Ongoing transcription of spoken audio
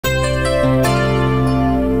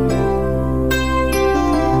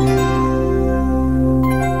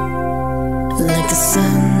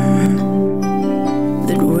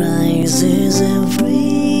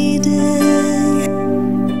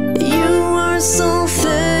so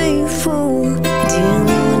faithful, dear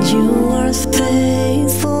Lord, you are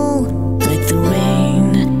faithful, like the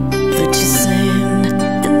rain that you send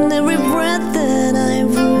and every breath that I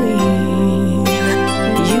breathe.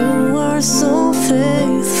 You are so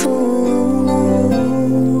faithful,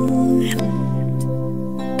 Lord.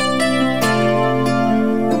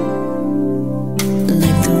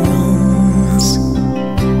 Like the rose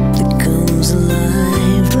that comes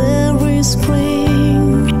alive every spring.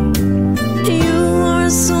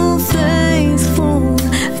 So faithful,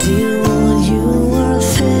 dear Lord, you are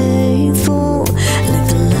faithful, like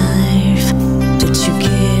the life that you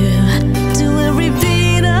give to every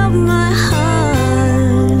beat of my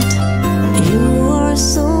heart. You are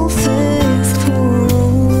so faithful,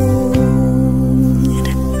 Lord.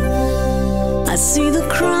 I see the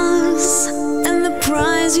cross and the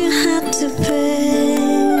price you had to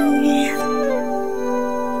pay.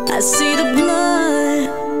 I see the blood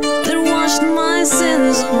that washed my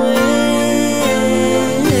sins away.